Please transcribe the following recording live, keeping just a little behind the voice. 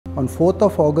On 4th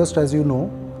of August, as you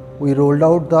know, we rolled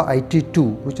out the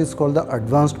IT2, which is called the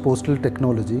Advanced Postal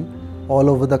Technology, all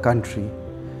over the country.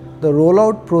 The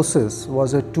rollout process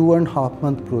was a 2.5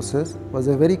 month process, was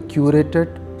a very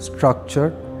curated,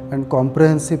 structured and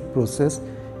comprehensive process,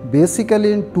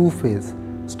 basically in two phases,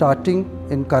 starting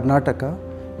in Karnataka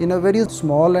in a very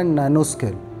small and nano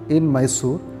scale in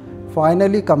Mysore,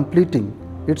 finally completing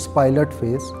its pilot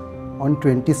phase on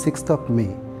 26th of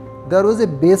May. There was a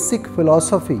basic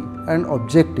philosophy and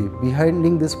objective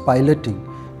behind this piloting,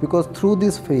 because through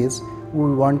this phase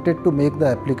we wanted to make the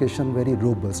application very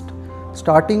robust.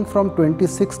 Starting from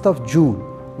 26th of June,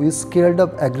 we scaled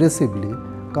up aggressively,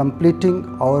 completing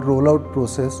our rollout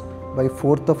process by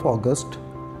 4th of August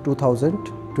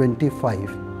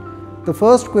 2025. The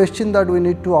first question that we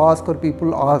need to ask, or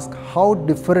people ask, how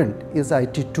different is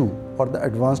IT2 or the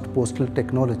Advanced Postal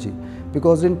Technology?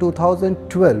 Because in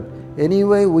 2012,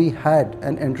 anyway, we had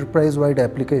an enterprise-wide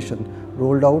application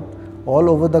rolled out all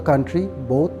over the country,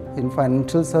 both in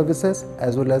financial services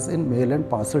as well as in mail and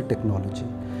parcel technology.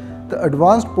 The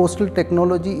Advanced Postal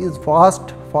Technology is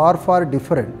far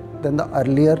different than the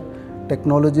earlier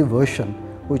technology version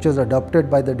which was adopted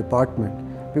by the department,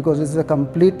 because it is a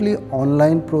completely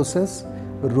online process,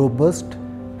 robust,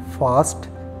 fast,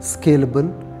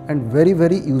 scalable and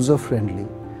very user friendly.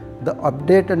 The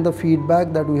update and the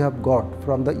feedback that we have got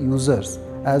from the users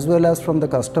as well as from the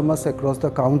customers across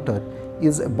the counter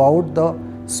is about the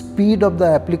speed of the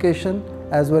application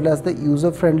as well as the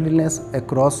user friendliness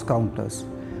across counters.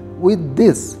 With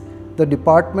this, the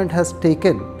department has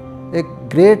taken a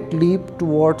great leap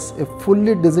towards a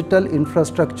fully digital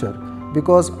infrastructure,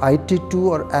 because IT2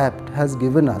 or apt has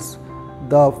given us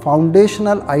the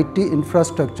foundational IT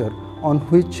infrastructure on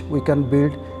which we can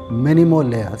build many more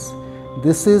layers.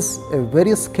 This is a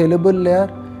very scalable layer,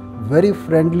 very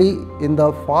friendly in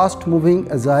the fast moving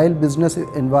agile business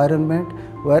environment,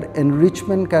 where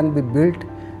enrichment can be built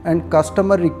and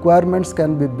customer requirements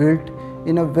can be built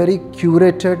in a very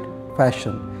curated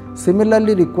fashion.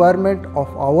 Similarly, requirement of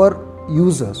our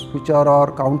users, which are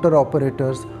our counter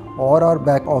operators or our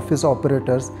back office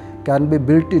operators, can be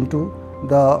built into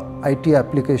the IT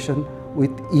application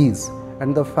with ease.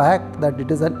 And the fact that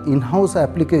it is an in-house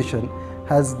application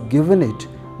has given it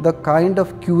the kind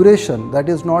of curation that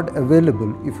is not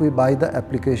available if we buy the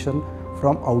application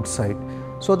from outside.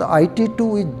 So the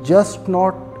IT2 is just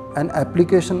not an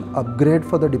application upgrade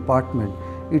for the department.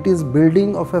 It is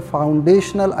building of a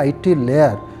foundational IT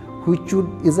layer which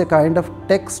is a kind of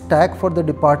tech stack for the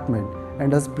department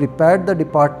and has prepared the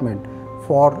department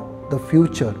for the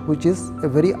future, which is a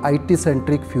very IT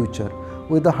centric future.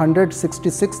 With the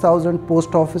 166,000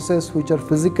 post offices which are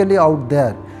physically out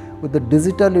there, with the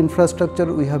digital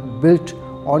infrastructure we have built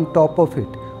on top of it,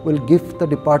 will give the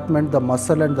department the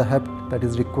muscle and the heft that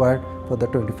is required for the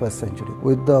 21st century.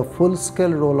 With the full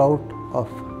scale rollout of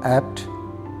apt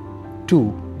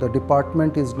 2, the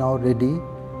department is now ready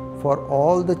for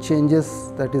all the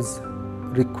changes that is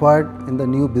required in the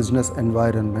new business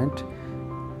environment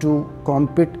to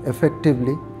compete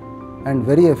effectively and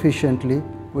very efficiently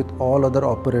with all other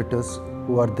operators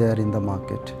who are there in the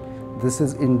market. This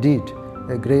is indeed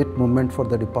a great moment for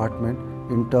the department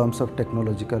in terms of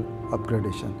technological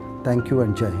upgradation. Thank you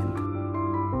and Jai Hind.